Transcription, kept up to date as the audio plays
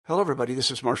Hello, everybody. This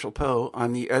is Marshall Poe.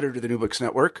 I'm the editor of the New Books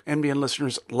Network. NBN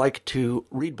listeners like to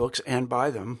read books and buy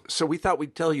them. So we thought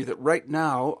we'd tell you that right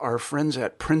now, our friends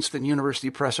at Princeton University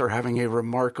Press are having a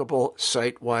remarkable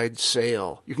site-wide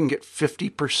sale. You can get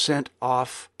 50%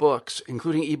 off books,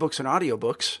 including ebooks and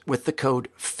audiobooks, with the code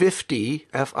 50,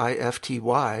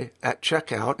 F-I-F-T-Y, at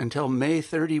checkout until May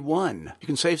 31. You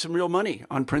can save some real money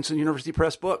on Princeton University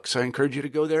Press books. I encourage you to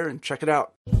go there and check it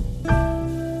out.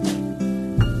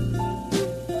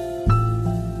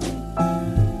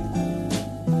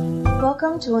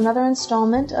 Welcome to another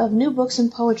installment of New Books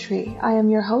and Poetry. I am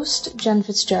your host, Jen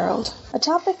Fitzgerald. A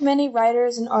topic many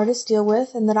writers and artists deal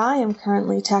with, and that I am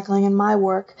currently tackling in my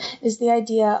work, is the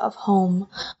idea of home.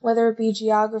 Whether it be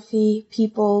geography,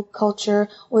 people, culture,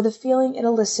 or the feeling it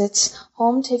elicits,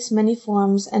 home takes many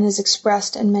forms and is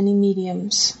expressed in many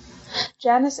mediums.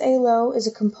 Janice A. Lowe is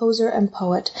a composer and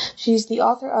poet. She's the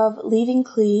author of Leaving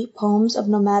Clee, Poems of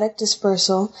Nomadic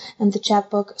Dispersal, and the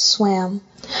chapbook Swam.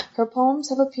 Her poems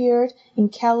have appeared in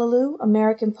Callaloo,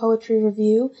 American Poetry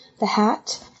Review, The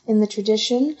Hat, In the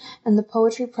Tradition, and the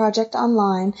Poetry Project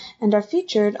Online, and are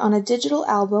featured on a digital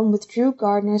album with Drew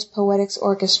Gardner's Poetics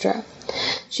Orchestra.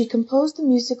 She composed the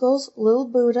musicals Lil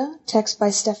Buddha, text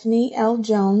by Stephanie L.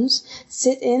 Jones,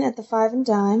 Sit In at the Five and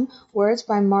Dime, words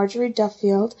by Marjorie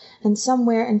Duffield, and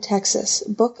Somewhere in Texas,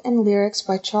 book and lyrics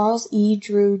by Charles E.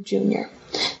 Drew, Jr.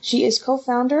 She is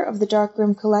co-founder of the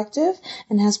Darkroom Collective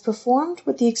and has performed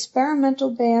with the experimental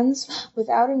bands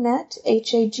Without a Net,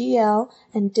 HAGL,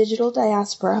 and Digital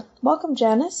Diaspora. Welcome,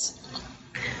 Janice.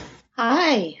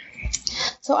 Hi.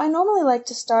 So I normally like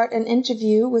to start an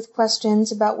interview with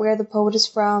questions about where the poet is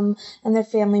from and their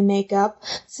family makeup.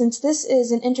 Since this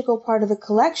is an integral part of the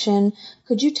collection,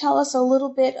 could you tell us a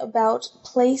little bit about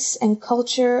place and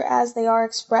culture as they are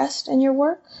expressed in your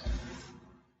work?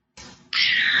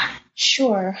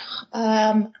 Sure.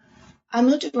 I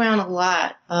moved around a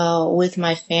lot with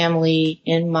my family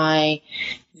in my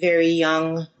very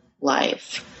young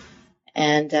life.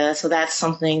 And so that's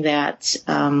something that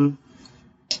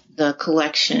the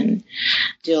collection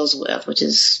deals with, which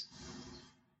is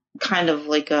kind of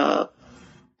like a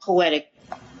poetic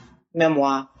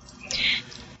memoir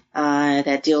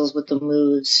that deals with the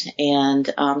moods.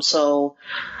 And so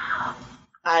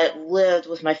I lived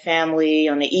with my family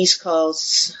on the East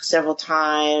Coast several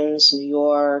times, New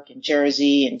York and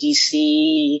Jersey and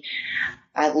D.C.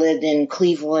 I lived in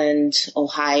Cleveland,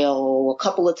 Ohio a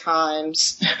couple of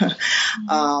times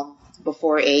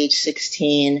before age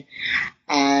 16.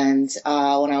 And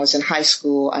when I was in high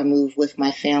school, I moved with my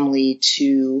family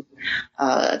to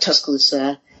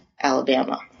Tuscaloosa,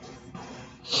 Alabama.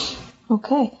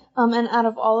 Okay. And out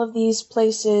of all of these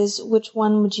places, which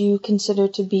one would you consider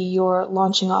to be your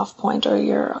launching off point or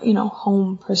your,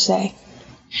 home per se?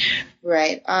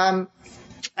 Right.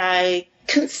 I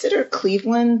consider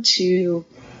Cleveland to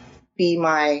be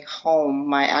my home,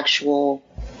 my actual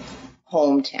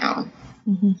hometown.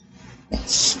 Mm-hmm.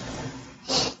 Yes.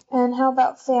 And how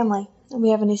about family? Do we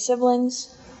have any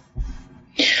siblings?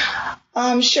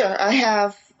 Sure. I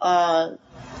have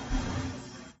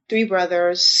 3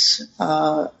 brothers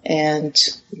and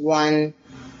 1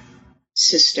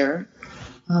 sister.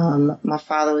 My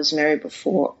father was married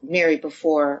before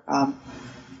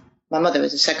my mother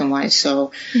was the second wife,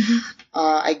 so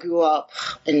I grew up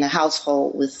in the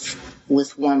household with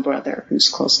 1 brother who's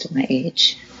close to my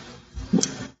age.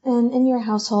 And in your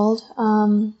household,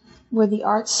 were the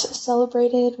arts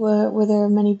celebrated? Were there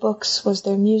many books? Was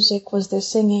there music? Was there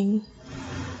singing?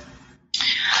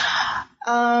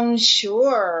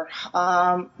 Sure.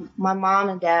 My mom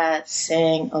and dad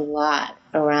sang a lot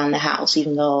around the house,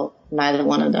 even though neither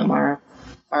one of them are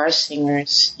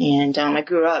singers. And I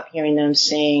grew up hearing them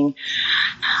sing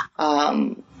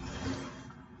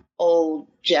old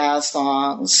jazz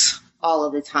songs all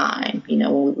of the time. When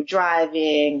we were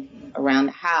driving around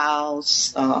the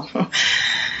house,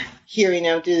 hearing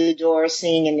them through the door,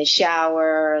 singing in the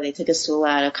shower. They took us to a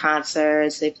lot of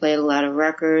concerts. They played a lot of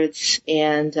records.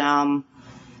 And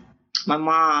my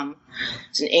mom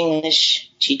was an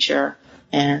English teacher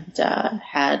and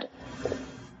had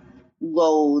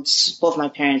loads, both my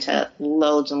parents had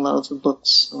loads and loads of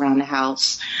books around the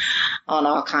house on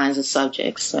all kinds of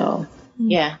subjects. So,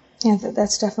 yeah. Yeah,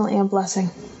 that's definitely a blessing.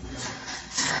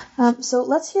 So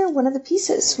let's hear one of the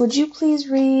pieces. Would you please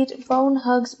read Bone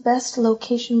Hug's Best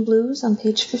Location Blues on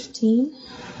page 15?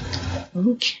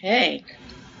 Okay.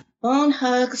 Bone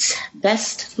Hug's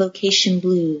Best Location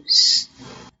Blues.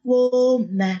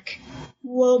 Womack,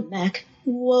 Womack,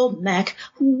 Womack,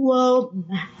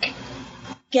 Womack.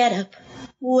 Get up,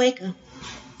 wake up,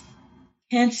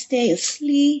 can't stay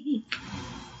asleep.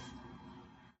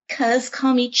 'Cause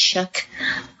call me Chuck,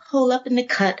 hole up in the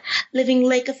cut, living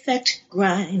lake effect,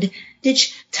 grind,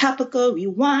 ditch, topical,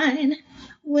 rewind,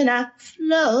 when I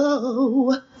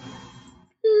flow,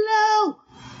 flow,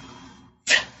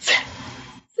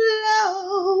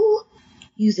 flow,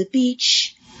 you the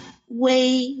beach,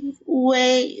 wave,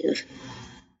 wave,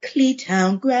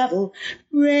 Cleatown gravel,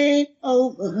 rain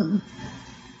over,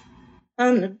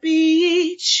 on the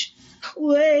beach,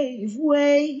 wave,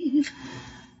 wave,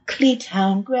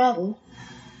 Cleatown gravel,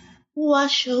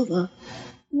 wash over,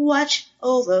 watch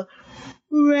over,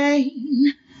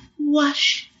 rain,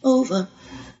 wash over,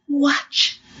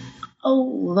 watch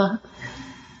over,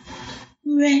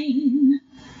 rain.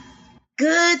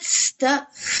 Good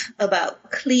stuff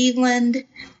about Cleveland,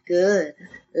 good,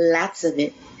 lots of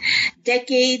it.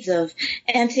 Decades of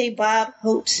anti-Bob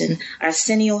hopes and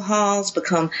Arsenio Halls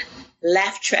become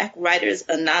Laugh Track Writers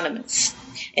Anonymous.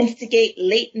 Instigate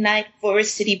late-night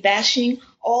Forest City bashing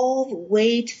all the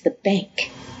way to the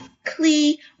bank.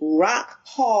 Clee rock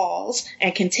halls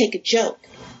and can take a joke.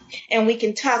 And we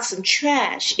can talk some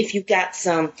trash if you got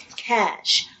some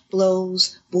cash.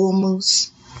 Blows, bull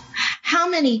moose. How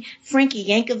many Frankie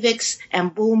Yankovics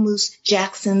and Bull Moose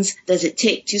Jacksons does it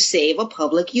take to save a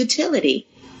public utility?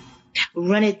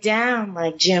 Run it down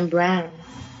like Jim Brown.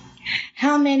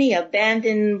 How many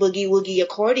abandoned boogie-woogie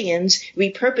accordions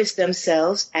repurpose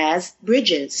themselves as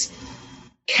bridges?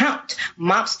 Count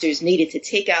mobsters needed to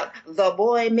take out the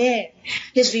boy mayor.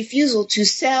 His refusal to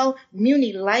sell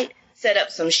Muni Light set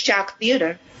up some shock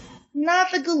theater.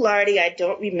 Not the Goulardi I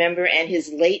don't remember and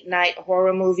his late-night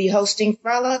horror movie hosting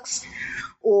frolics,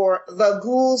 or the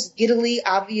Ghoul's giddily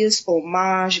obvious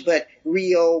homage but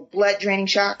real blood-draining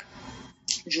shock.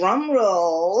 Drum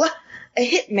roll, a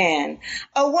hitman,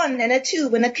 a 1 and a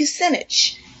 2 and a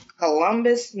Kucinich.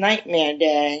 Columbus Nightmare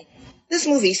Day. This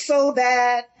movie's so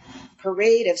bad.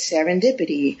 Parade of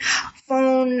Serendipity.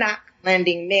 Phone knock,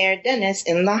 landing Mayor Dennis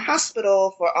in the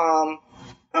hospital for,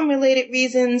 unrelated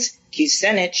reasons.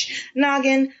 Kucinich,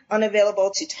 Noggin,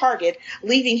 unavailable to target,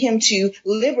 leaving him to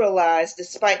liberalize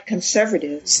despite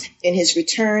conservatives in his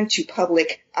return to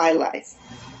public eye life.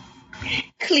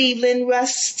 Cleveland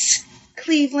rusts.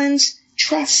 Cleveland's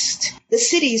trust. The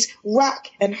city's rock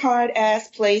and hard-ass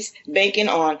place banking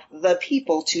on the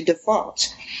people to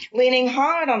default. Leaning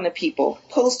hard on the people.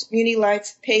 Post-Muni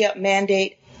Lights pay-up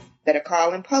mandate. Better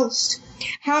call and post.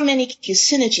 How many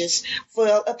Kuciniches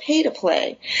foil a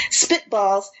pay-to-play?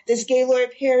 Spitballs, does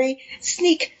Gaylord Perry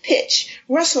sneak pitch?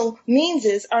 Russell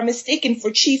Meanses are mistaken for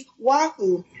Chief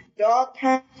Wahoo. Dog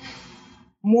pound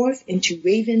morph into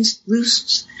ravens'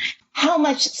 roosts. How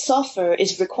much sulfur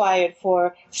is required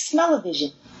for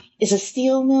smell-o-vision? Is a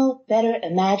steel mill better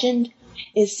imagined?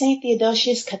 Is St.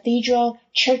 Theodosius Cathedral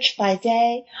church by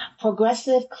day,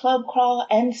 progressive club crawl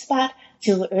end spot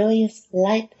till earliest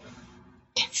light?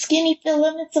 Skinny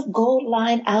filaments of gold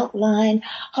line outline,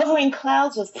 hovering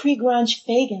clouds of pre-grunge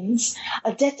Fagans,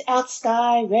 a decked-out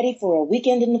sky ready for a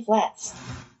weekend in the flats.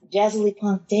 Jazzily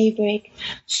punk daybreak,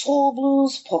 soul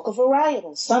blues, polka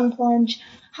varietal, sun plunge,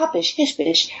 hoppish,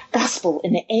 hishpish, gospel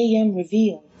in the AM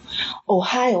reveal.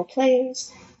 Ohio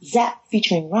players, Zap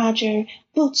featuring Roger,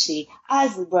 Bootsy,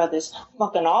 Isley Brothers,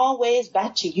 funkin' always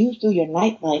back to you through your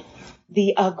nightlight.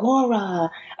 The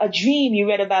Agora, a dream you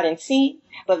read about and seen,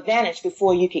 but vanished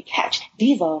before you could catch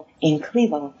Devo in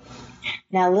Cleveland.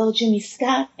 Now Lil Jimmy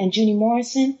Scott and Junie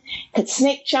Morrison could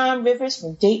snake charm rivers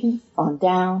from Dayton on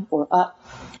down or up,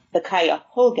 the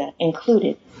Cuyahoga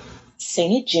included.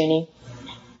 Sing it, Junie.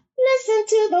 Listen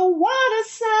to the water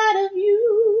side of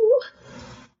you.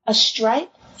 A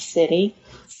striped city,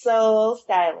 so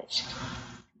stylish.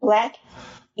 Black,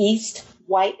 east,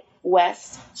 white,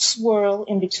 west, swirl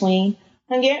in between.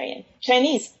 Hungarian,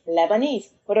 Chinese, Lebanese,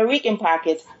 Puerto Rican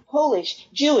pockets, Polish,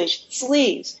 Jewish,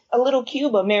 sleeves. A little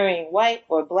Cuba mirroring white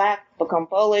or black, become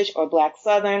Polish or black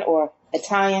Southern or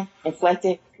Italian,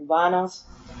 inflected Cubanos.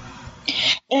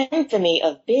 Infamy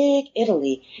of Big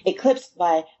Italy, eclipsed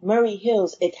by Murray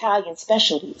Hill's Italian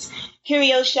specialties.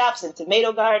 Curio shops and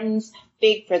tomato gardens,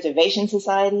 fig preservation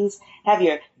societies. Have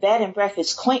your bed and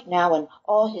breakfast quaint now and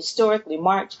all historically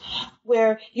marked,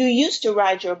 where you used to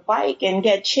ride your bike and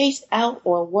get chased out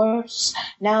or worse.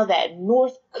 Now that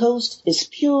North Coast is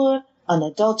pure,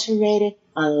 unadulterated,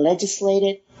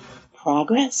 unlegislated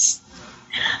progress.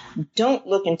 Don't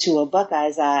look into a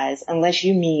Buckeye's eyes unless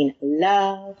you mean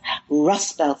love,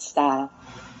 Rust Belt style.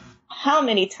 How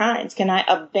many times can I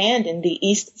abandon the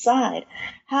East Side?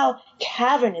 How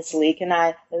cavernously can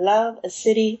I love a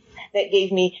city that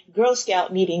gave me Girl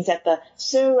Scout meetings at the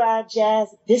Surah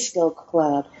Jazz Disco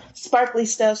Club, sparkly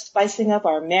stuff spicing up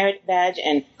our merit badge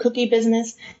and cookie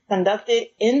business, conducted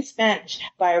in Spanish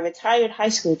by a retired high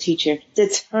school teacher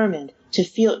determined to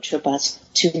field trip us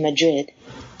to Madrid.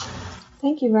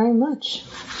 Thank you very much.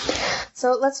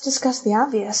 So let's discuss the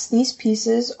obvious. These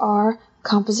pieces are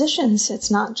compositions.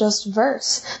 It's not just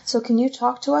verse. So can you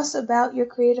talk to us about your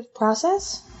creative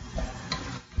process?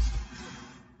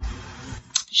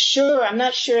 Sure. I'm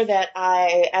not sure that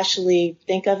I actually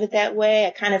think of it that way. I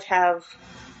kind of have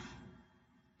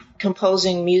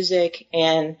composing music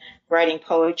and writing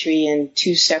poetry in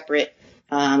two separate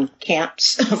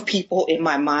camps of people in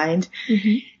my mind.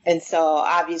 Mm-hmm. And so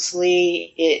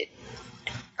obviously it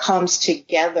comes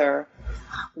together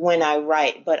when I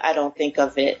write, but I don't think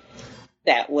of it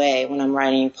that way. When I'm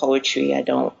writing poetry, I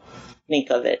don't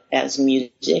think of it as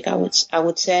music, I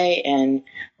would say. And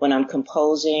when I'm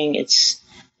composing, it's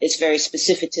very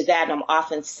specific to that. I'm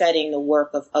often setting the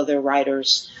work of other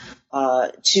writers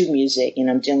to music, and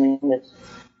I'm dealing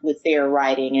with their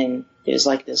writing, and there's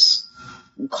like this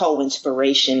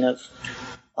co-inspiration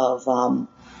of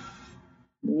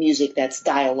music that's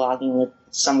dialoguing with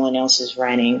someone else's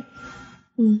writing,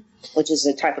 which is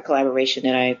a type of collaboration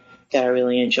that I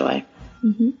really enjoy.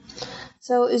 Mm-hmm.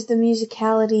 So is the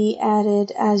musicality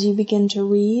added as you begin to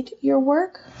read your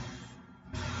work?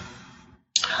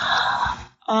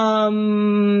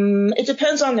 It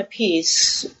depends on the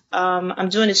piece. I'm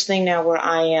doing this thing now where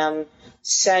I am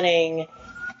setting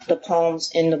the poems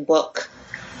in the book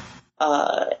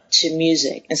to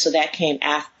music, and so that came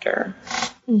after.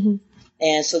 Mm-hmm.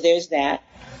 And so there's that.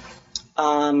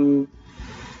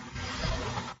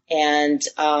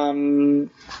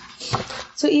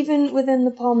 So even within the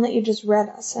poem that you just read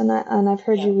us, and I've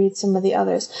heard you read some of the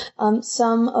others,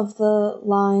 some of the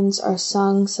lines are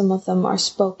sung, some of them are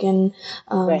spoken,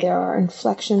 right. There are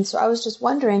inflections. So I was just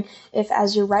wondering if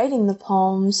as you're writing the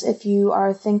poems, if you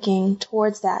are thinking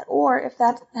towards that, or if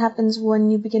that happens when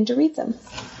you begin to read them.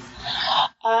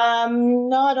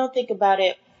 No, I don't think about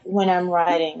it when I'm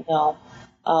writing, no.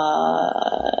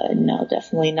 No,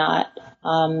 definitely not.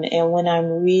 And when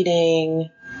I'm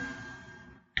reading,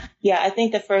 I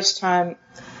think the first time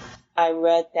I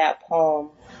read that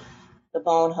poem, the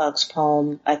Bone Hugs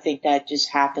poem, I think that just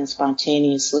happened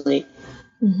spontaneously.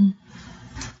 Mm-hmm.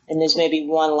 And there's maybe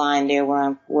one line there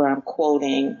where I'm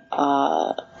quoting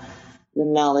the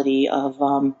melody of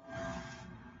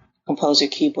composer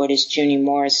keyboardist Junie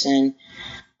Morrison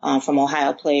from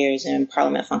Ohio Players and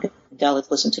Parliament Funkadelic.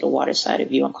 Listen to the Waterside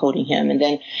of You. I'm quoting him. And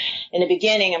then in the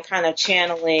beginning, I'm kind of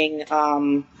channeling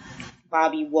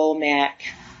Bobby Womack,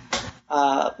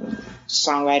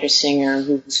 songwriter, singer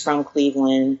who's from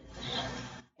Cleveland.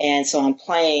 And so I'm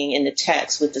playing in the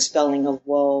text with the spelling of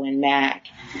Woe and Mac.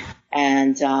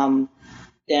 And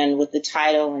then with the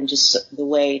title and just the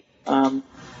way the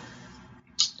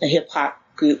hip-hop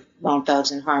group Bone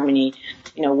Thugs and Harmony,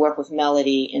 work with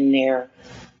melody in their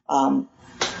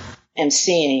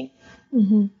emceeing.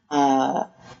 Mm-hmm. I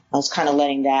was kind of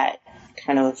letting that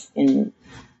kind of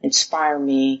inspire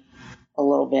me a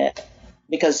little bit,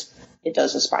 because it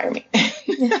does inspire me.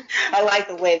 I like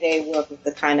the way they work with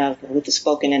with the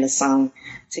spoken and the sung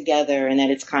together, and that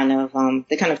it's kind of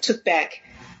they kind of took back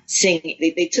singing.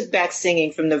 They took back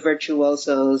singing from the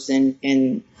virtuosos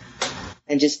and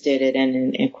just did it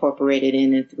and incorporated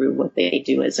in and through what they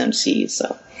do as MCs.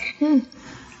 So. Mm-hmm.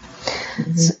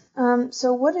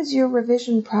 So what does your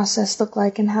revision process look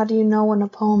like, and how do you know when a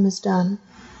poem is done?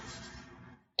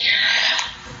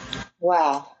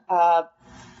 Wow.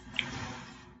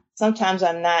 Sometimes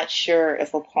I'm not sure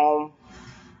if a poem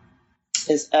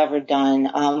is ever done.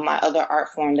 My other art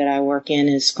form that I work in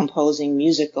is composing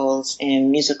musicals, and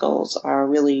musicals are a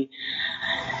really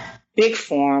big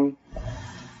form.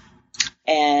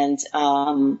 And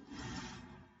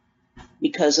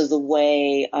because of the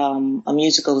way a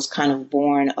musical is kind of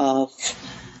born of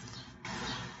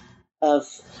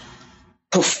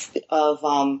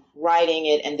writing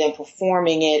it and then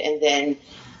performing it and then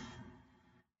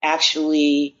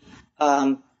actually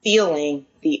feeling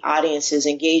the audience's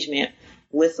engagement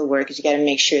with the work, because you got to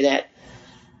make sure that,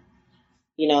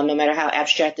 no matter how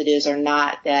abstract it is or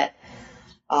not, that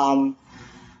the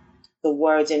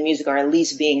words in music are at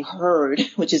least being heard,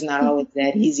 which is not always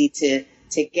that easy to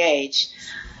gauge,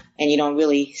 and you don't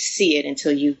really see it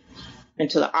until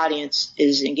the audience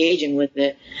is engaging with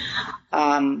it.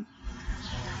 I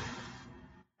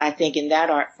think in that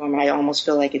art form, I almost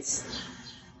feel like it's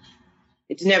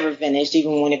never finished,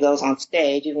 even when it goes on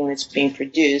stage, even when it's being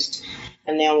produced.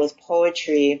 And then with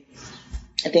poetry,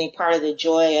 I think part of the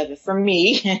joy of it for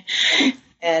me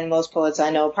and most poets I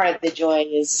know, part of the joy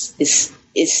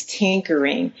is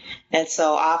tinkering. And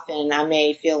so often I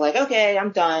may feel like, okay,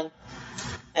 I'm done.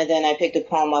 And then I pick the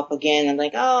poem up again and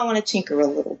like, oh, I want to tinker a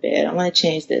little bit. I want to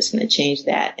change this and change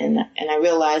that. And I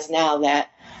realize now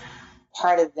that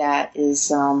part of that is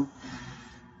that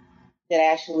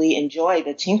I actually enjoy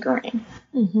the tinkering.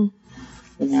 Mm-hmm.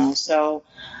 You know, so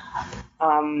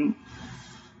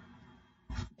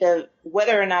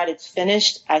whether or not it's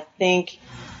finished, I think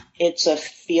it's a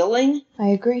feeling. I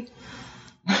agree.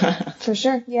 For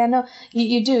sure. Yeah, no,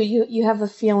 you do. You have a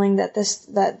feeling that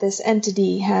this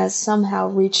entity has somehow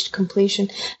reached completion.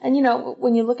 And, you know,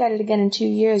 when you look at it again in 2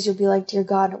 years, you'll be like, dear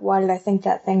God, why did I think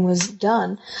that thing was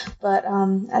done? But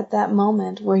at that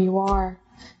moment where you are,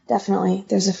 definitely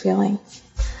there's a feeling.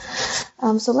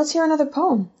 So let's hear another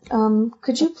poem.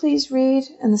 Could you please read,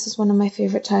 and this is one of my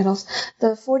favorite titles,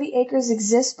 The 40 Acres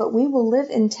Exist, But We Will Live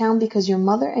in Town Because Your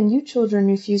Mother and You Children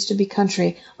Refuse to Be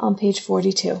Country, on page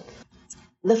 42.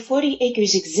 The 40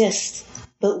 acres exist,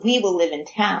 but we will live in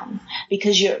town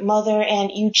because your mother and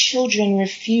you children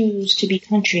refuse to be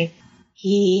country.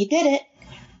 He did it,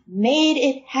 made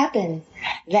it happen.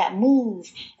 That move,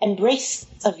 embrace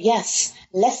of yes,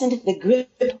 lessened the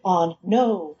grip on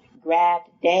no. Grabbed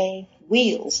day,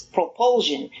 wheels,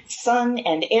 propulsion, sun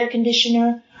and air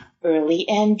conditioner, early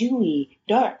and dewy,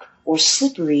 dark or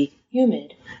slippery,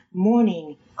 humid,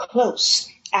 morning, close,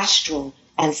 astral,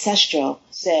 ancestral,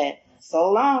 said, so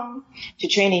long, to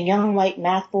training young white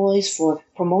math boys for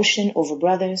promotion over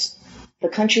brothers, the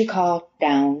country called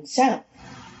down south.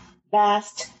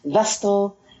 Vast,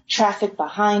 vestal, traffic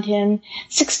behind him,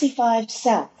 65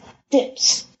 south,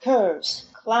 dips, curves,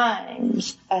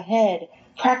 climbs, ahead,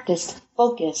 practiced,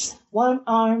 focus,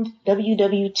 one-armed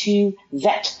WW2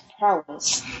 vet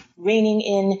prowess, reining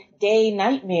in day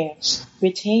nightmares,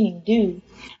 retaining dew,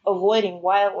 avoiding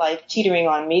wildlife teetering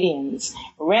on medians,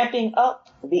 ramping up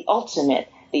the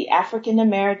ultimate, the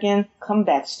African-American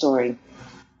comeback story,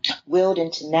 willed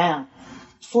into now,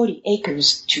 40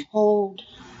 acres to hold.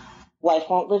 Wife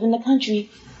won't live in the country.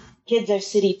 Kids are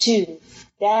city too.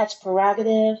 Dad's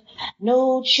prerogative.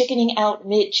 No chickening out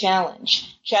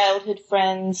mid-challenge. Childhood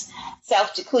friends,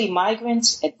 South Dakota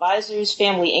migrants, advisors,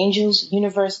 family angels,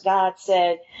 universe God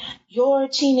said, your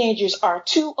teenagers are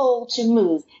too old to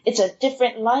move. It's a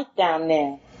different life down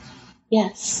there.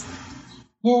 Yes.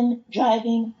 Him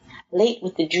driving, late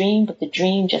with the dream, but the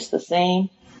dream just the same.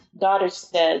 Daughter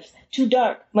says, too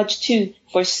dark, much too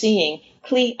foreseeing.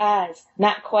 Clee eyes,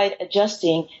 not quite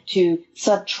adjusting to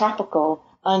subtropical,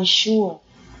 unsure.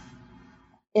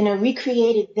 In a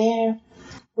recreated there,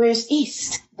 where's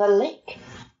east, the lake?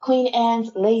 Queen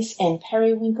Anne's lace and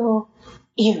periwinkle,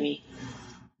 eerie.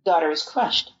 Daughter is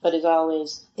crushed, but is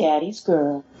always daddy's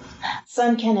girl.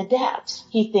 Son can adapt,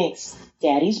 he thinks,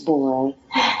 daddy's boy.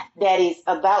 Daddy's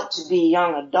about to be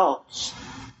young adults.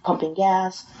 Pumping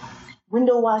gas,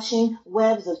 window washing,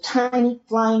 webs of tiny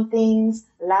flying things,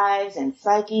 lives and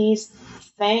psyches.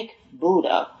 Thank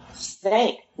Buddha.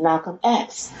 Thank Malcolm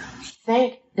X.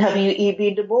 Thank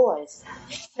W.E.B. Du Bois.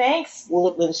 Thanks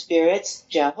woodland spirits,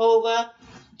 Jehovah,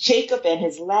 Jacob and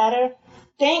his ladder.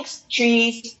 Thanks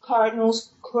trees,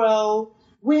 cardinals, crow,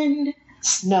 wind,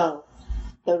 snow.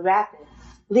 The rapid,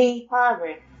 Lee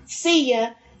Harvard. See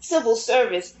ya, civil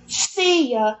service.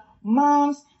 See ya,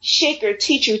 moms, shaker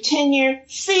teacher tenure.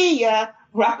 See ya,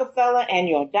 Rockefeller and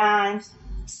your dimes.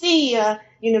 See ya,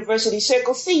 University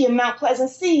Circle. See ya, Mount Pleasant.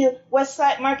 See ya, West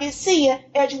Side Market. See ya,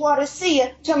 Edgewater. See ya,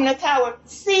 Terminal Tower.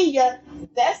 See ya,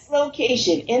 best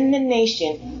location in the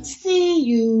nation. See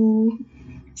you.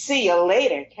 See ya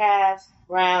later, Cavs,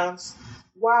 Browns.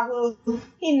 Wahoo,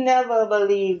 he never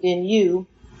believed in you.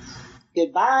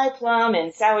 Goodbye, plum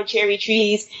and sour cherry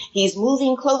trees. He's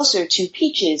moving closer to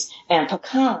peaches and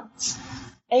pecans.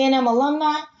 A&M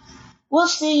alumni, we'll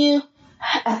see you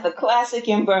at the Classic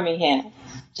in Birmingham.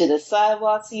 To the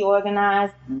sidewalks he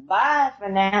organized, bye for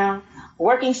now.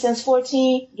 Working since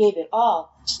 14, gave it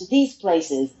all to these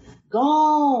places.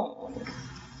 Gone.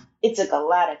 It took a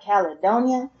lot of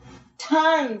Caledonia,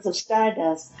 tons of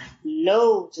stardust,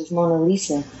 loads of Mona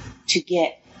Lisa to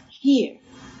get here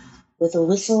with a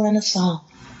whistle and a song.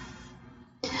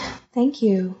 Thank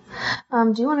you.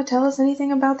 Do you want to tell us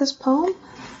anything about this poem?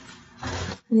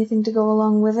 Anything to go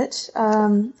along with it?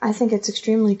 I think it's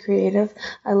extremely creative.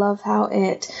 I love how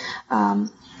it,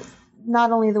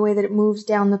 not only the way that it moves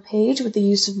down the page with the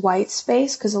use of white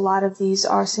space, because a lot of these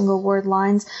are single word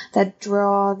lines that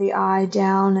draw the eye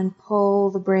down and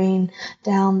pull the brain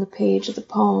down the page of the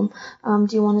poem.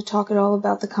 Do you want to talk at all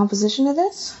about the composition of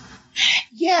this?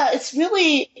 Yeah, it's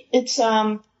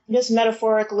just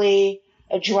metaphorically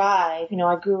a drive.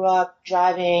 I grew up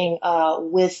driving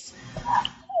with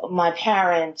my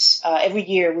parents. Every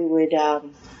year we would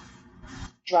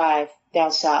drive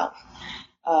down south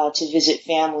to visit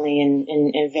family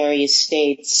in various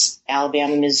states: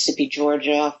 Alabama, Mississippi,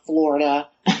 Georgia, Florida,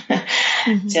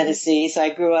 Tennessee. So I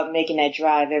grew up making that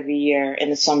drive every year in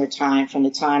the summertime from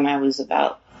the time I was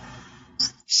about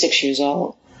 6 years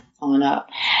old on up.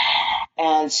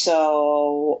 And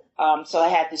so I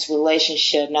had this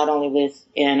relationship not only with,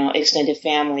 extended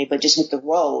family, but just with the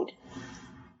road,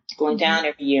 going down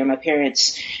every year. My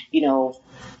parents,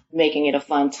 making it a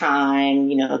fun time,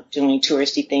 doing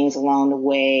touristy things along the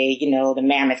way, the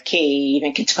Mammoth Cave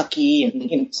in Kentucky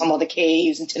and, some other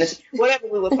caves in Tennessee. Whatever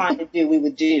we would find to do, we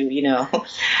would do,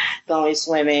 going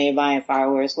swimming, buying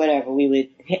fireworks, whatever. We would,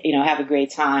 have a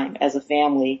great time as a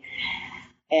family.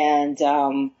 And,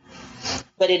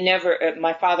 but it never,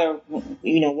 my father,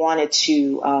 wanted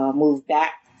to move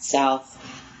back south,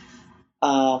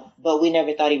 but we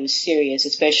never thought he was serious,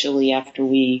 especially after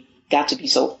we got to be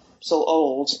so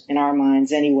old in our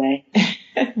minds anyway.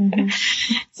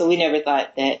 So we never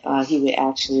thought that he would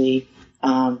actually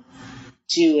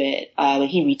do it.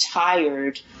 He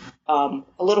retired a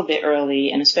little bit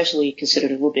early, and especially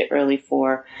considered a little bit early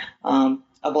for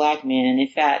a black man. In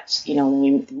fact, when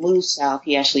we moved south,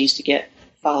 he actually used to get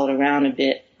followed around a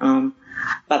bit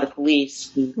by the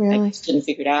police. We couldn't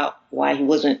figure out why he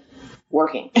wasn't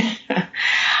working.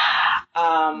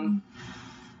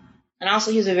 And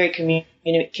also, he's a very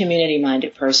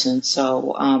community-minded person.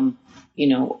 So,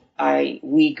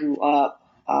 we grew up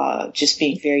just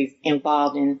being very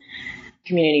involved in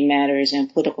community matters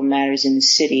and political matters in the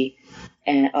city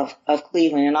and of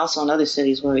Cleveland, and also in other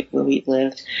cities where we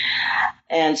lived.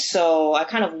 And so I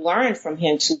kind of learned from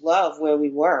him to love where we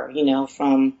were,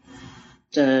 from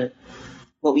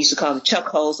what we used to call the chuck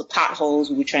holes, the potholes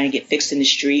we were trying to get fixed in the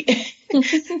street,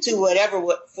 to whatever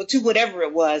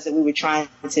it was that we were trying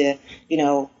to,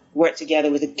 work together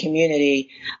with the community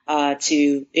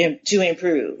to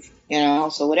improve,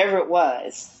 So whatever it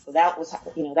was, so that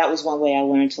was one way I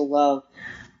learned to love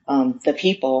the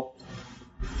people.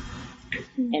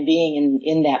 And being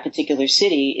in that particular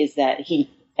city is that he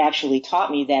actually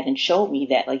taught me that and showed me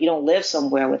that, you don't live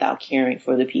somewhere without caring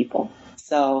for the people.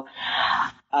 So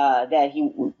that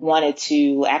he wanted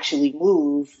to actually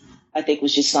move, I think,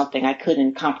 was just something I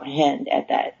couldn't comprehend at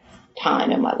that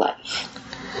time in my life.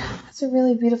 That's a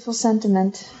really beautiful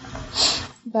sentiment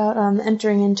about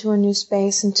entering into a new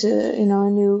space, into a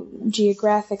new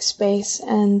geographic space,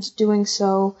 and doing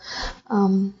so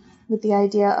with the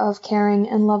idea of caring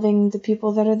and loving the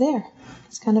people that are there.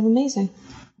 It's kind of amazing.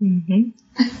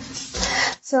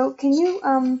 So can you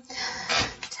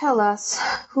tell us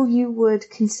who you would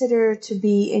consider to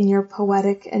be in your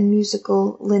poetic and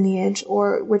musical lineage,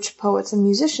 or which poets and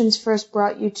musicians first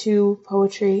brought you to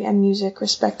poetry and music,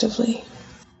 respectively?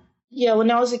 Yeah,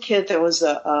 when I was a kid, there was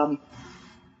a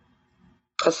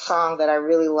song that I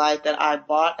really liked that I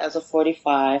bought as a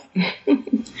 45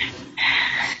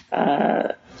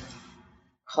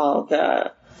 called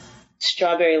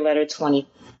Strawberry Letter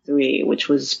 23, which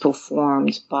was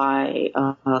performed by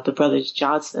the Brothers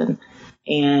Johnson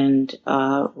and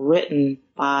written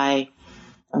by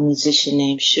a musician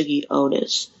named Shuggie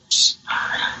Otis,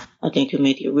 I think, who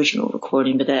made the original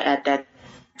recording, but at that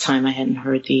time I hadn't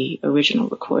heard the original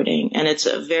recording. And it's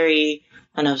a very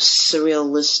kind of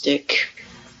surrealistic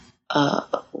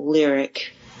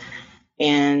lyric,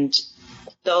 and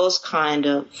those kind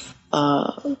of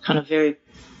very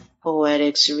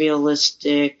poetic,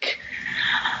 surrealistic,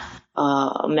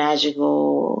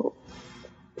 magical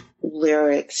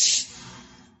lyrics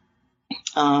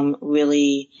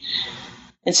really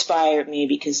inspired me,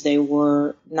 because they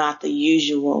were not the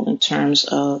usual in terms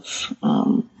of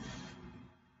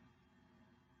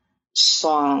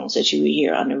songs that you would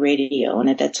hear on the radio. And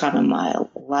at that time in my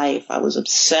life, I was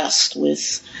obsessed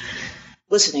with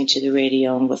listening to the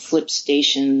radio and would flip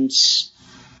stations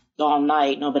all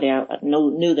night. Nobody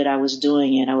knew that I was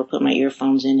doing it. I would put my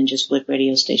earphones in and just flip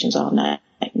radio stations all night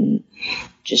and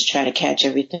just try to catch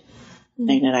everything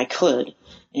that I could.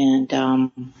 And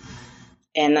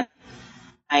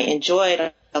I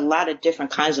enjoyed a lot of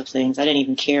different kinds of things. I didn't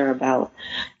even care about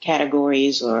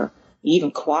categories or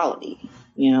even quality.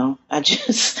 I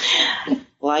just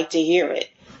like to hear it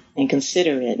and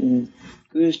consider it and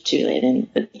groove to it. And,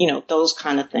 those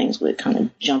kind of things would kind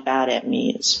of jump out at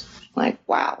me. It's like,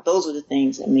 wow, those are the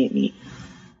things that made me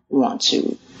want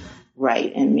to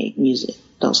write and make music,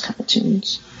 those kind of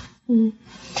tunes.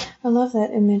 I love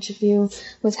that image of you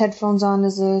with headphones on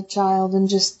as a child and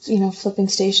just, flipping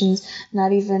stations,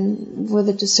 not even with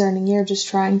a discerning ear, just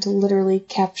trying to literally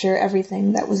capture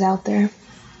everything that was out there.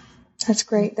 That's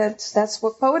great. That's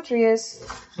what poetry is.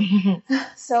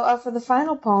 So for the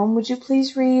final poem, would you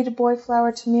please read Boy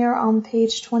Flower Tamir on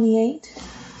page 28?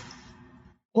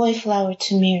 Boy Flower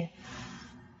Tamir.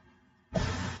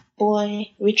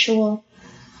 Boy Ritual.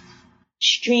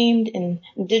 Streamed in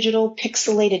digital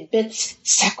pixelated bits,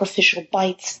 sacrificial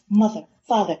bites, mother,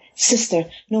 father, sister,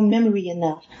 no memory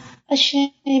enough. A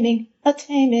shaming, a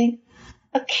taming,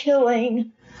 a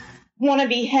killing.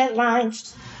 Wannabe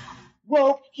headlines.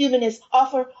 Woke humanists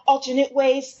offer alternate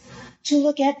ways to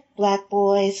look at black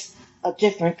boys, a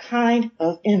different kind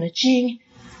of imaging.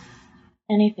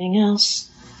 Anything else?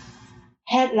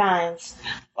 Headlines.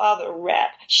 Father rap.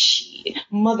 She.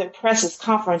 Mother presses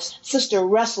conference. Sister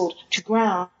wrestled to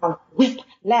ground. Whip.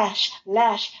 Lash.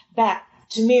 Lash. Back.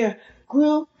 Tamir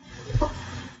grew.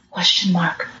 Question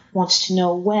mark. Wants to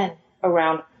know when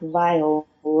around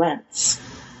violence.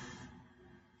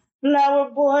 Flower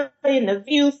boy in the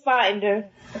viewfinder.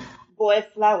 Boy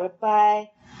flower by.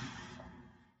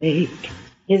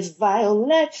 His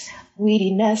violets.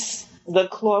 Weediness. The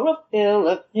chlorophyll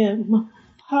of him.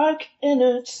 Park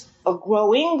innards, a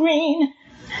growing green,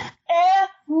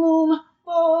 heirloom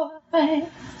boy,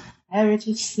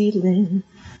 heritage seedling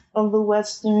of the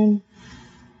Western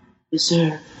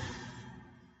Reserve.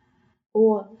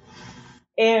 Boy,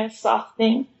 air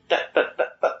softening,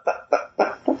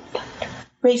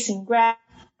 racing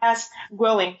grass,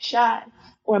 growing shy,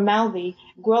 or mouthy,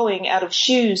 growing out of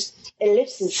shoes,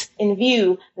 ellipses in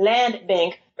view, land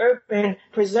bank, urban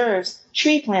preserves,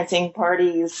 tree planting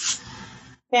parties.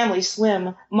 Family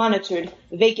swim, monitored,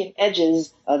 vacant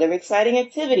edges, other exciting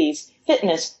activities,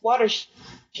 fitness,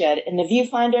 watershed in the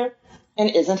viewfinder, and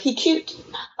isn't he cute?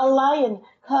 A lion,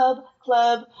 cub,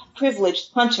 club,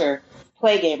 privileged hunter,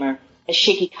 play gamer, a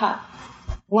shaky cop,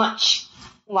 lunch,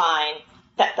 line,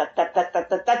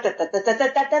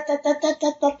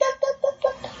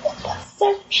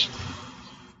 search.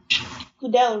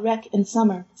 Goodell rec in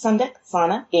summer, sundeck,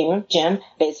 sauna, gamer, gym,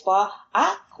 baseball,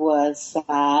 aqua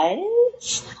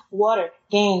size. Water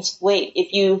gains weight.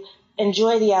 If you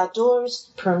enjoy the outdoors,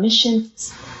 permission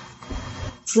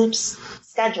slips,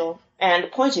 schedule, and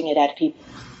pointing it at people.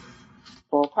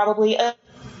 Probably a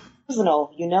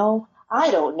signal,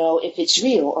 I don't know if it's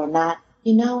real or not,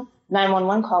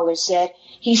 911 caller said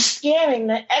he's scaring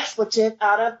the expletive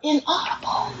out of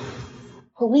inaudible.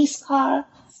 Police car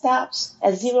stops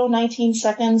at 0:19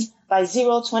 seconds. By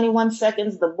 0:21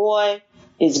 seconds, the boy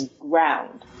is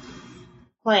ground.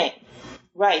 Playing.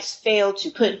 Rice failed to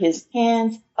put his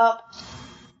hands up.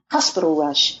 Hospital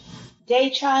rush. Day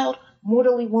child,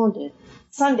 mortally wounded.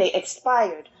 Sunday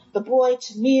expired. The boy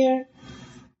Tamir,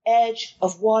 edge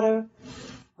of water,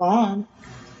 gone.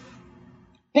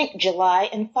 Pink July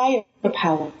and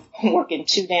firepower, working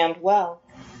too damned well.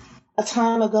 A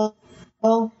time ago,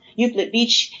 Euclid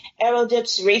Beach, aero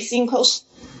dips, racing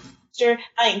coaster,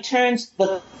 eyeing turns,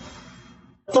 the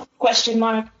question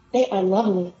mark. They are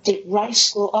lovely. Did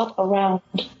Rice grow up around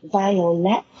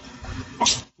violins,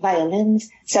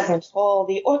 Severance Hall,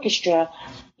 the orchestra?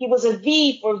 He was a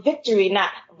V for victory,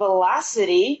 not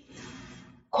velocity.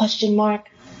 Question mark.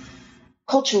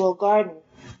 Cultural garden,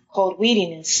 called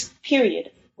weediness,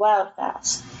 period, wild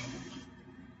fast.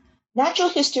 Natural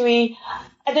history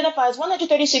identifies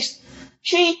 136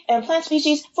 tree and plant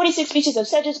species, 46 species of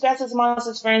sedges, grasses,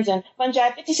 mollusks, ferns, and fungi,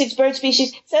 56 bird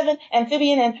species, 7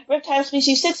 amphibian and reptile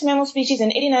species, 6 mammal species,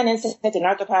 and 89 insect and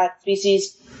arthropod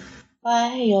species.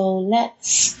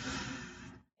 Violets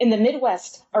in the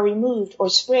Midwest are removed or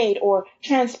sprayed or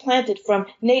transplanted from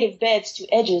native beds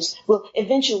to edges, will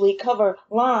eventually cover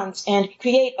lawns and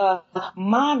create a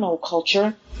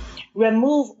monoculture.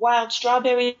 Remove wild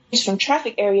strawberries from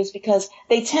traffic areas because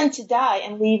they tend to die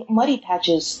and leave muddy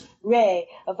patches. Ray,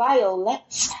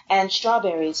 violets, and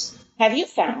strawberries. Have you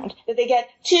found that they get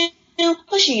too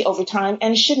pushy over time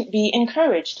and shouldn't be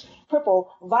encouraged?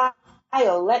 Purple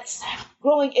violets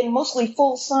growing in mostly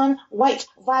full sun, white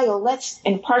violets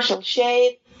in partial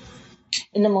shade.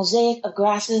 In the mosaic of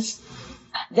grasses,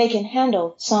 they can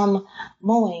handle some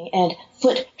mowing and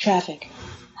foot traffic.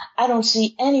 I don't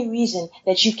see any reason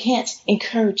that you can't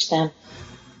encourage them.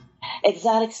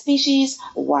 Exotic species,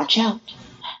 watch out.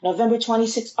 November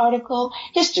 26th article,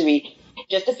 history,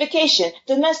 justification,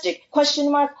 domestic,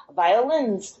 question mark,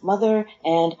 violins, mother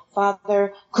and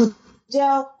father,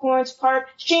 Goodell, Horns Park,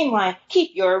 streamline,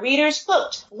 keep your readers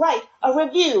hooked, write a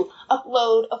review,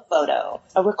 upload a photo,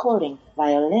 a recording,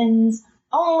 violins,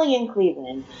 only in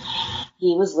Cleveland.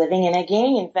 He was living in a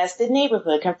gang-infested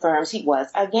neighborhood, confirms he was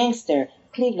a gangster.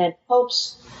 Cleveland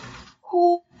hopes.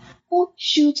 Who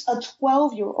shoots a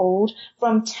 12-year-old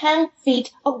from 10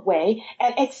 feet away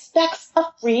and expects a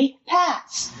free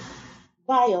pass?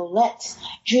 Violet,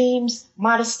 dreams,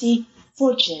 modesty,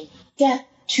 fortune, death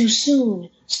too soon,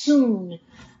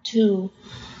 too.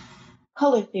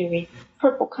 Color theory,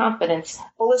 purple confidence,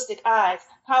 ballistic eyes,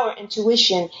 power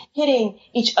intuition, hitting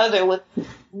each other with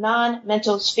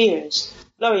non-mental spheres.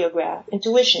 Loriograph,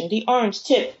 intuition, the orange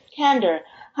tip, candor,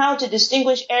 how to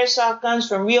distinguish airsoft guns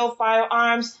from real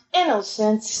firearms,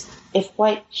 innocence, if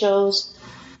white shows.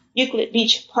 Euclid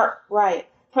Beach Park riot,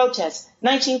 protest,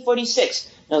 1946.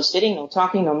 No sitting, no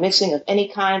talking, no mixing of any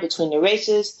kind between the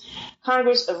races.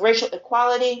 Congress of Racial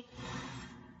Equality,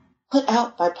 put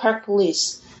out by Park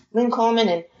Police. Lynn Coleman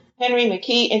and Henry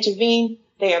McKee intervened.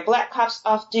 They are black cops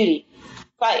off duty.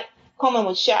 Fight. Coleman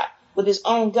was shot with his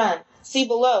own gun. See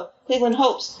below. Cleveland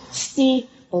hopes. See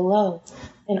below.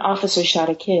 An officer shot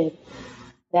a kid.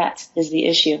 That is the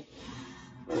issue.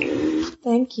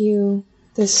 Thank you.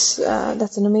 That's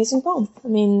an amazing poem. I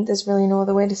mean, there's really no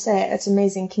other way to say it. It's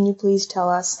amazing. Can you please tell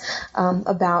us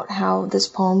about how this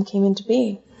poem came into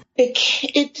being? I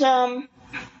think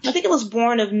it was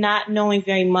born of not knowing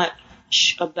very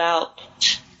much about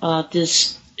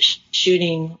this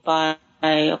shooting by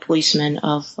a policeman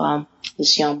of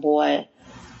this young boy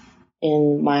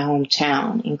in my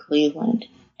hometown in Cleveland.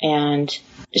 And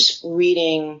just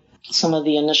reading some of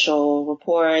the initial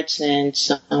reports and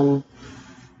some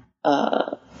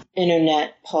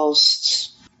internet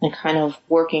posts and kind of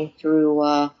working through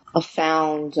a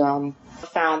found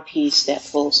piece that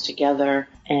pulls together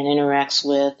and interacts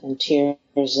with and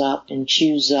tears up and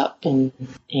chews up and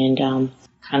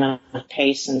kind of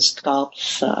pastes and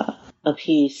sculpts a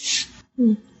piece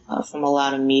from a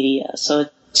lot of media. So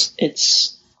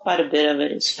it's quite a bit of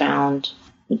it is found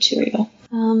material.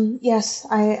 Yes,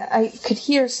 I could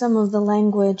hear some of the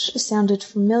language sounded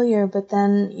familiar, but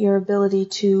then your ability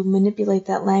to manipulate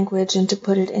that language and to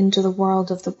put it into the world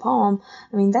of the poem,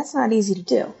 I mean, that's not easy to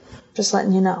do. Just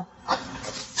letting you know.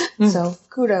 So,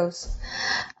 kudos.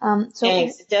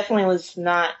 Thanks. It definitely was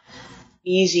not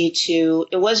it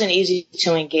wasn't easy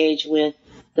to engage with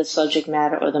the subject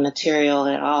matter or the material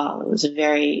at all. It was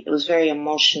very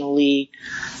emotionally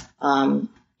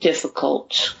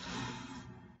difficult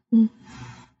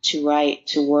to write,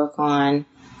 to work on,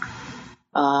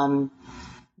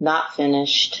 not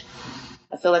finished.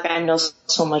 I feel like I know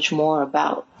so much more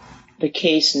about the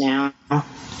case now,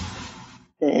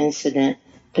 the incident,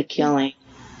 the killing.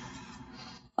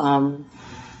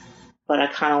 But I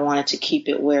kind of wanted to keep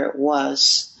it where it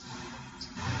was.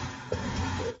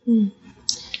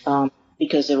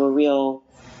 Because there were real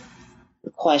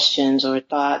questions or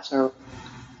thoughts or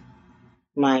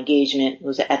my engagement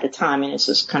was at the time, and it's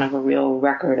just kind of a real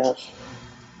record of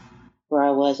where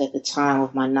I was at the time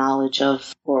with my knowledge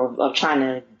of trying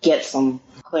to get some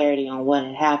clarity on what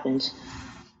had happened.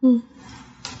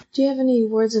 Do you have any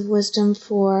words of wisdom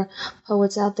for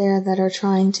poets out there that are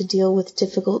trying to deal with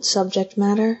difficult subject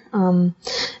matter,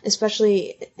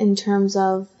 especially in terms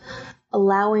of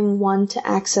allowing one to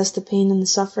access the pain and the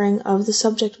suffering of the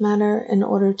subject matter in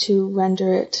order to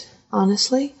render it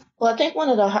honestly? Well, I think one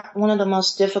of the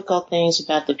most difficult things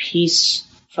about the piece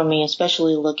for me,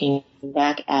 especially looking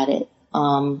back at it,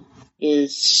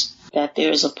 is that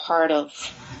there's a part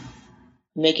of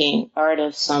making art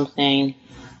of something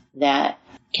that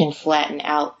can flatten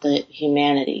out the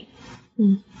humanity.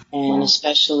 And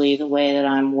especially the way that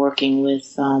I'm working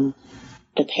with the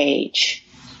page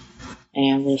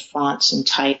and with fonts and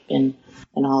type and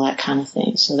all that kind of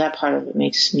thing. So that part of it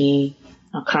makes me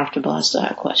uncomfortable. I still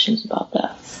have questions about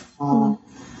that.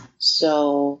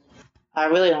 So I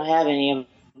really don't have any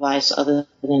advice other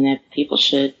than that people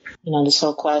should, this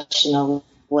whole question of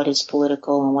what is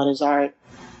political and what is art,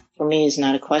 for me, is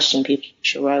not a question. People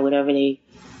should write whatever they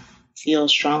feel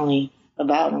strongly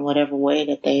about in whatever way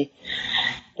that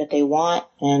they want,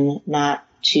 and not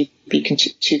to be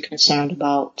too concerned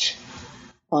about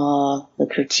the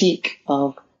critique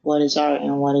of what is art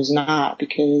and what is not,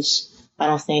 because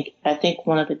I think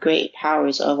one of the great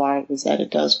powers of art is that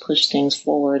it does push things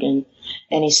forward in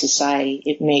any society.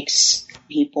 It makes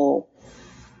people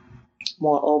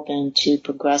more open to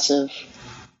progressive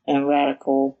and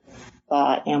radical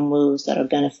thought and moves that are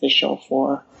beneficial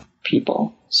for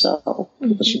people. So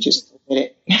people should just look at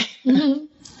it.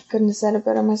 Couldn't have said it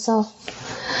better myself.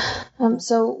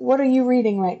 So what are you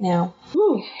reading right now?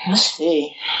 Let's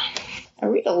see. I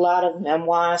read a lot of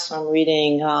memoirs. So I'm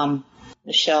reading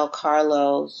Michelle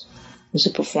Carlos, who's a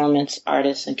performance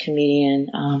artist and comedian,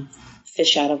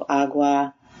 Fish Out of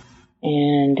Agua,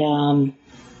 and a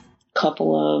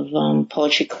couple of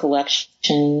poetry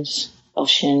collections,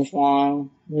 Ocean Vuong,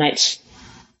 Night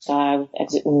Sky with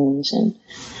Exit Wounds, and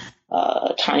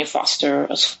Tanya Foster,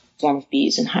 A Swarm of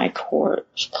Bees in High Court,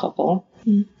 a couple.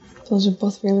 Those are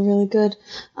both really, really good.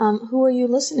 Who are you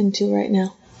listening to right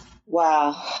now?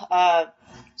 Wow.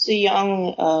 It's a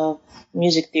young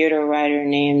music theater writer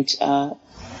named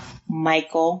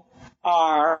Michael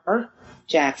R.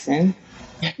 Jackson.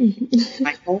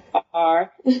 Michael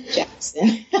R.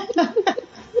 Jackson.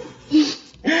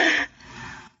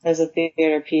 There's a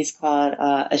theater piece called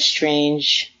A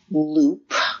Strange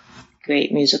Loop.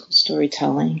 Great musical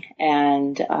storytelling.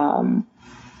 And I'm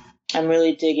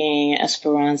really digging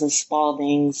Esperanza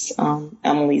Spalding's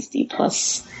Emily's D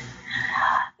Plus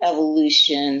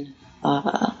Evolution,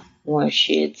 where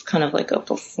it's kind of like a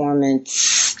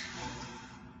performance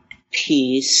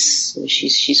piece. So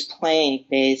she's playing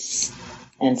bass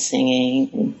and singing,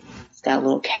 and it's got a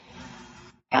little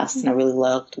cast, and I really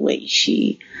loved the way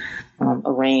she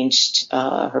arranged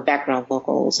her background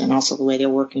vocals and also the way they're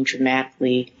working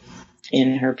dramatically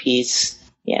in her piece.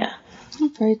 Yeah.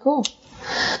 Oh, very cool.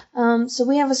 So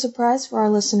we have a surprise for our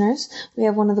listeners. We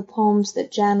have one of the poems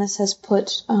that Janice has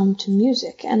put to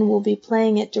music, and we'll be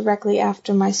playing it directly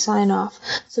after my sign-off.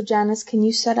 So Janice, can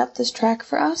you set up this track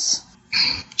for us?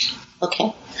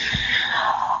 Okay.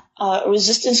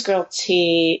 Resistance Girl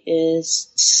T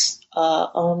is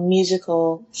a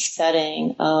musical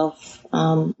setting of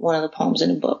one of the poems in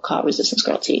the book called Resistance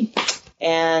Girl T.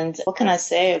 And what can I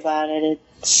say about it?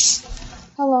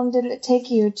 How long did it take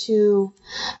you to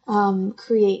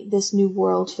create this new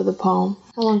world for the poem?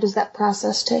 How long does that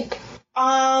process take?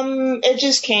 It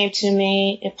just came to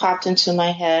me. It popped into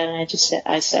my head, and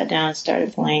I sat down and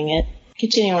started playing it,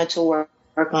 continuing to work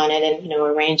on it and,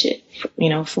 arrange it,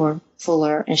 for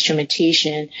fuller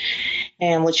instrumentation.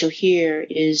 And what you'll hear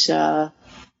is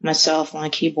myself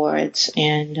on keyboards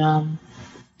and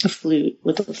a flute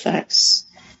with effects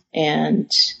and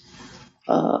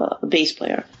a bass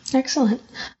player. Excellent.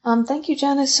 Thank you,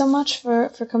 Janice, so much for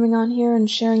coming on here and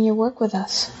sharing your work with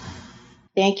us.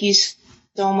 Thank you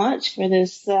so much for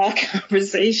this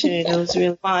conversation. It was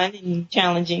really fun and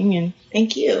challenging, and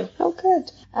thank you. Oh,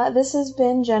 good. This has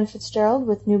been Jen Fitzgerald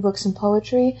with New Books in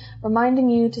Poetry, reminding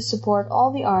you to support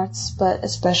all the arts, but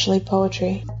especially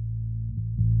poetry.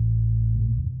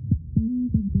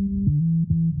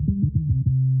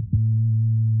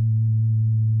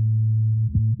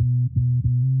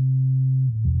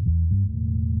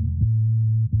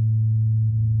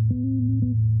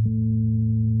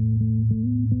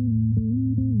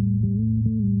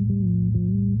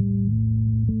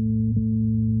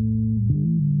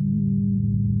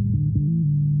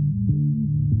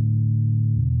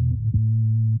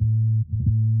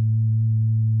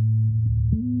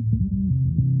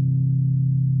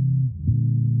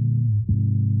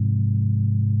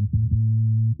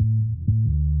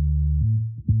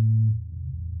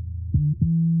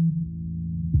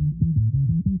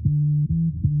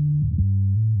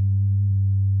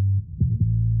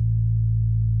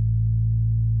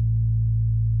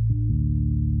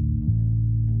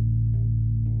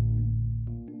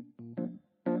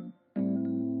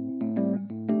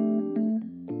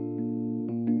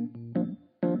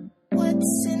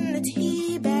 What's in the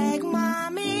tea bag,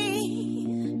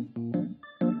 mommy?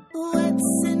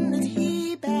 What's in the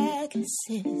tea bag,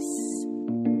 sis?